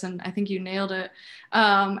owned this, and I think you nailed it.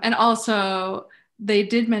 And also, they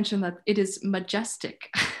did mention that it is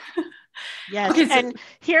majestic. Yes, Okay, so and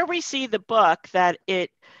here we see the book that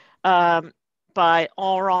by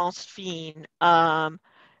Laurence Fine.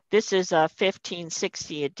 This is a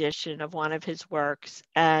 1560 edition of one of his works,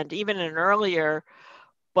 and even an earlier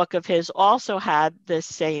book of his also had the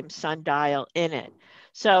same sundial in it.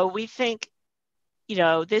 So we think,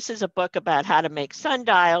 this is a book about how to make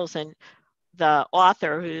sundials, and the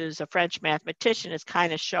author, who's a French mathematician, is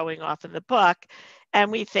kind of showing off in the book.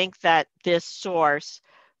 And we think that this source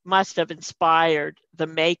must have inspired the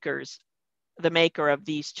maker of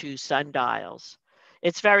these two sundials.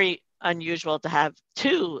 It's very unusual to have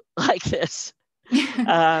two like this,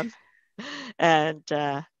 and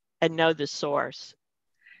know the source.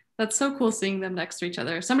 That's so cool seeing them next to each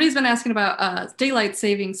other. Somebody's been asking about daylight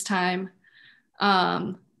savings time.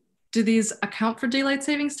 Do these account for daylight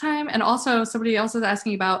savings time? And also somebody else is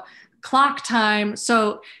asking about clock time.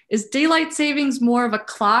 So is daylight savings more of a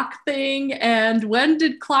clock thing? And when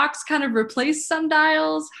did clocks kind of replace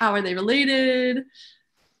sundials? How are they related?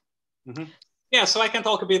 Mm-hmm. Yeah, so I can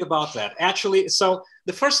talk a bit about that. Actually, so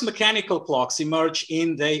the first mechanical clocks emerged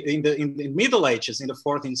in the Middle Ages, in the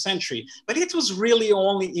 14th century, but it was really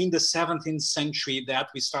only in the 17th century that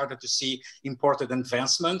we started to see important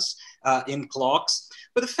advancements in clocks.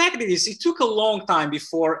 But the fact is, it took a long time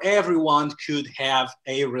before everyone could have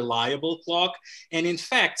a reliable clock. And in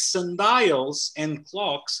fact, sundials and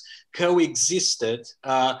clocks coexisted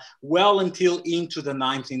well until into the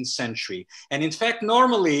 19th century. And in fact,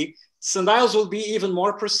 normally, sundials will be even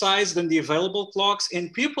more precise than the available clocks,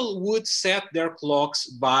 and people would set their clocks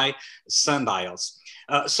by sundials.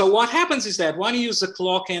 So what happens is that when you use the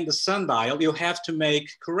clock and the sundial, you have to make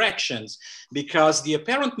corrections because the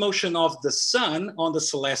apparent motion of the sun on the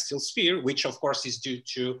celestial sphere, which of course is due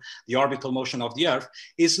to the orbital motion of the Earth,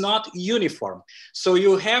 is not uniform. So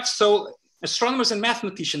astronomers and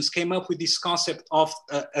mathematicians came up with this concept of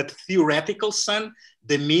a theoretical sun,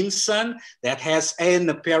 the mean sun, that has an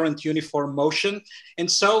apparent uniform motion. And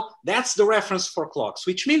so that's the reference for clocks,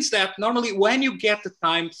 which means that normally when you get the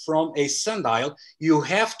time from a sundial, you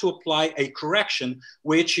have to apply a correction,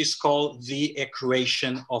 which is called the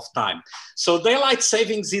equation of time. So daylight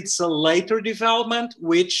savings, it's a later development,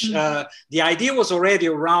 which the idea was already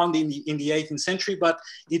around in the 18th century, but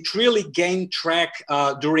it really gained track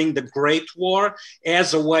during the Great War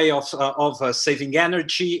as a way of saving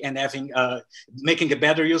energy and making a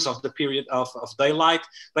better use of the period of daylight.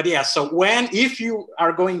 But yeah, so if you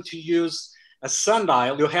are going to use a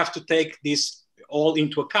sundial, you have to take this all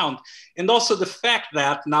into account. And also the fact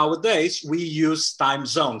that nowadays we use time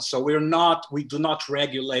zones. So we do not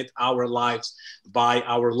regulate our lives by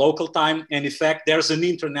our local time. And in fact, there's an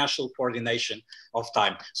international coordination of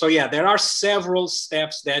time. So yeah, there are several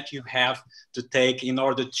steps that you have to take in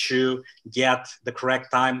order to get the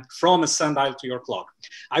correct time from a sundial to your clock.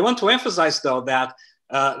 I want to emphasize though that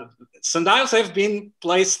sundials have been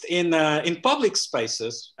placed in public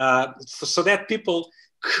spaces so that people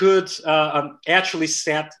could actually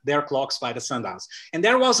set their clocks by the sundials. And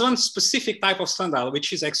there was one specific type of sundial,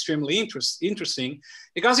 which is extremely interesting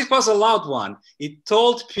because it was a loud one. It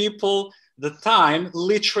told people the time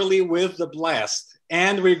literally with the blast.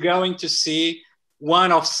 And we're going to see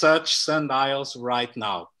one of such sundials right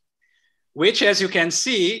now. which, as you can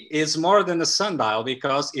see, is more than a sundial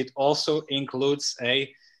because it also includes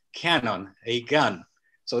a cannon, a gun.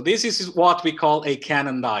 So this is what we call a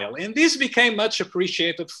cannon dial. And this became much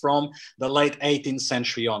appreciated from the late 18th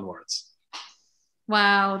century onwards.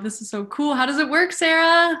 Wow, this is so cool. How does it work,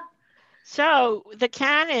 Sarah? So the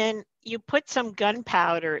cannon, you put some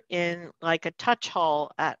gunpowder in like a touch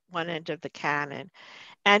hole at one end of the cannon.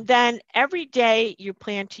 And then every day you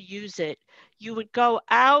plan to use it, you would go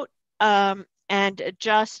out and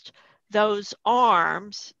adjust those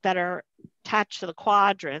arms that are attached to the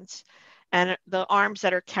quadrants and the arms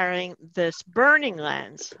that are carrying this burning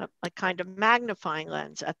lens, like kind of magnifying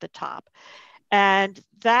lens at the top. And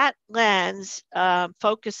that lens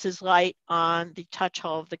focuses light on the touch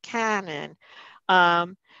hole of the cannon.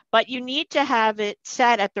 But you need to have it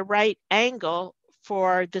set at the right angle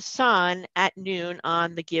for the sun at noon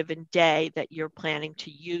on the given day that you're planning to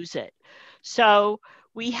use it. So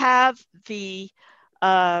we have the,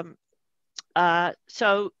 so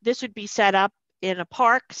this would be set up in a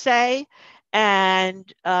park, say,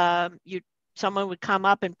 and someone would come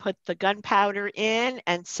up and put the gunpowder in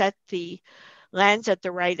and set the lens at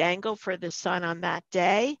the right angle for the sun on that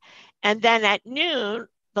day. And then at noon,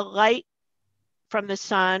 the light from the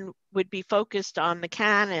sun would be focused on the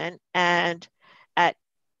cannon, and at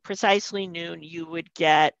precisely noon, you would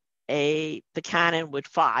get the cannon would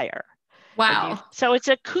fire. Wow. So it's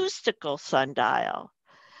acoustical sundial.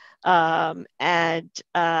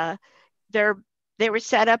 They were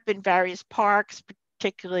set up in various parks,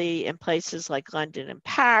 particularly in places like London and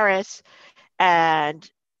Paris, and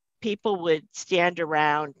people would stand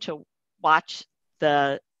around to watch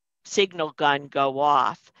the signal gun go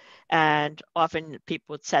off. And often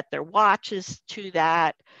people would set their watches to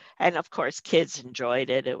that. And of course, kids enjoyed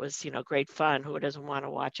it. It was, great fun. Who doesn't want to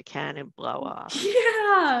watch a cannon blow off?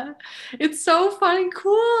 Yeah, it's so fun and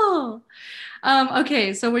cool.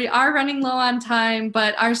 Okay, so we are running low on time,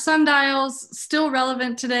 but are sundials still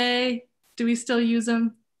relevant today? Do we still use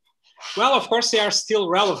them? Well, of course, they are still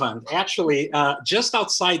relevant. Actually, just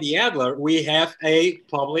outside the Adler, we have a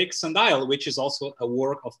public sundial, which is also a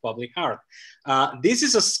work of public art. This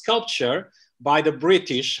is a sculpture by the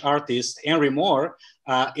British artist Henry Moore.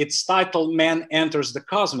 It's titled Man Enters the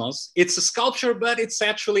Cosmos. It's a sculpture, but it's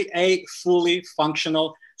actually a fully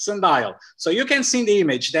functional sundial. So you can see in the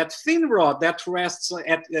image that thin rod that rests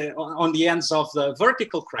on the ends of the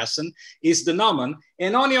vertical crescent is the gnomon,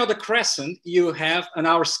 and on the other crescent you have an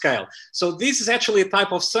hour scale. So this is actually a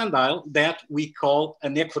type of sundial that we call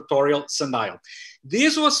an equatorial sundial.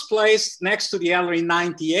 This was placed next to the Adler in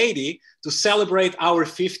 1980 to celebrate our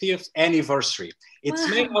 50th anniversary. It's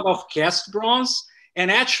made out of cast bronze, and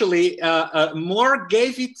actually Moore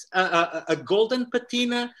gave it a golden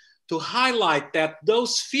patina to highlight that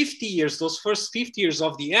those 50 years, those first 50 years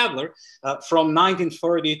of the Adler, from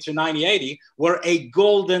 1940 to 1980, were a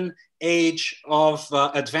golden age of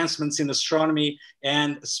advancements in astronomy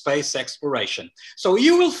and space exploration. So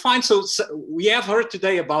you will find, so we have heard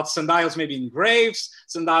today about sundials maybe in graves,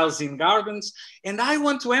 sundials in gardens, and I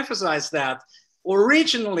want to emphasize that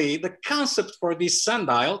originally the concept for this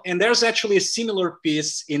sundial, and there's actually a similar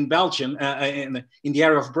piece in Belgium, in the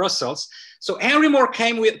area of Brussels. So Henry Moore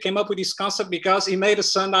came up with this concept because he made a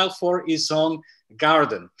sundial for his own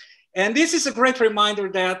garden. And this is a great reminder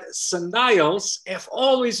that sundials have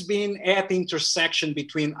always been at the intersection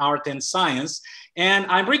between art and science. And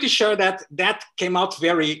I'm pretty sure that that came out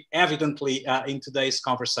very evidently in today's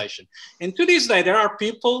conversation. And to this day, there are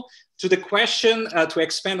people, to the question, to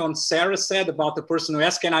expand on Sarah said about the person who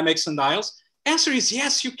asked, can I make sundials? Answer is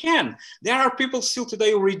yes, you can. There are people still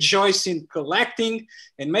today who rejoice in collecting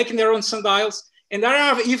and making their own sundials. And there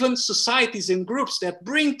are even societies and groups that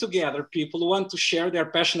bring together people who want to share their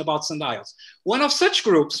passion about sundials. One of such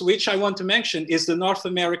groups, which I want to mention, is the North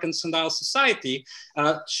American Sundial Society.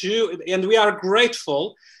 And we are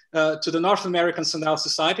grateful to the North American Sundial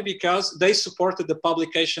Society because they supported the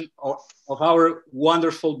publication of our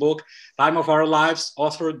wonderful book, Time of Our Lives,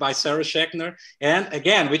 authored by Sara Schechner. And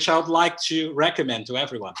again, which I would like to recommend to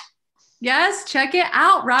everyone. Yes, check it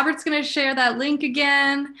out. Robert's going to share that link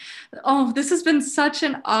again. Oh, this has been such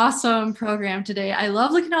an awesome program today. I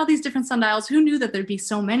love looking at all these different sundials. Who knew that there'd be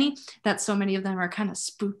so many, that so many of them are kind of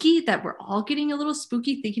spooky, that we're all getting a little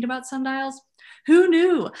spooky thinking about sundials? Who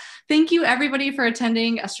knew? Thank you, everybody, for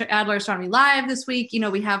attending Adler Astronomy Live this week. You know,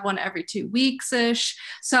 we have one every 2 weeks-ish.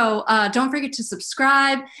 So don't forget to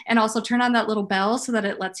subscribe and also turn on that little bell so that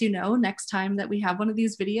it lets you know next time that we have one of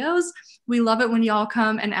these videos. We love it when y'all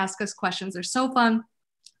come and ask us questions. They're so fun.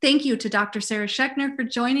 Thank you to Dr. Sara Schechner for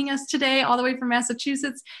joining us today all the way from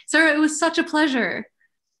Massachusetts. Sarah, it was such a pleasure.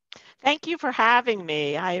 Thank you for having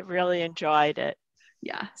me. I really enjoyed it.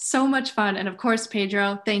 Yeah, so much fun. And of course,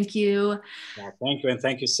 Pedro, thank you. Yeah, thank you. And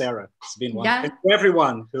thank you, Sarah. It's been one. Yeah. Thank you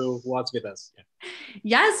everyone who was with us. Yeah.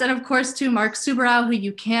 Yes, and of course to Mark Subarow, who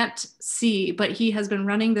you can't see, but he has been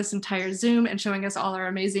running this entire Zoom and showing us all our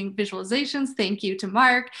amazing visualizations. Thank you to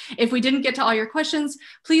Mark. If we didn't get to all your questions,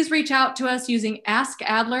 please reach out to us using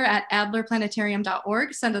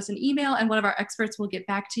askadler@adlerplanetarium.org. Send us an email and one of our experts will get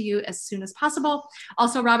back to you as soon as possible.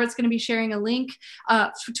 Also, Robert's going to be sharing a link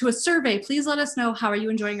to a survey. Please let us know, how are you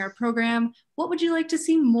enjoying our program? What would you like to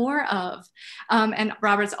see more of? And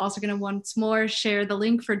Robert's also going to once more share the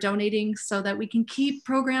link for donating so that we can keep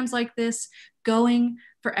programs like this going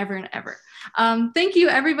forever and ever. Thank you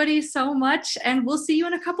everybody so much, and we'll see you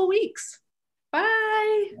in a couple weeks.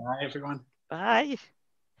 Bye. Bye, everyone. Bye.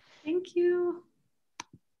 Thank you.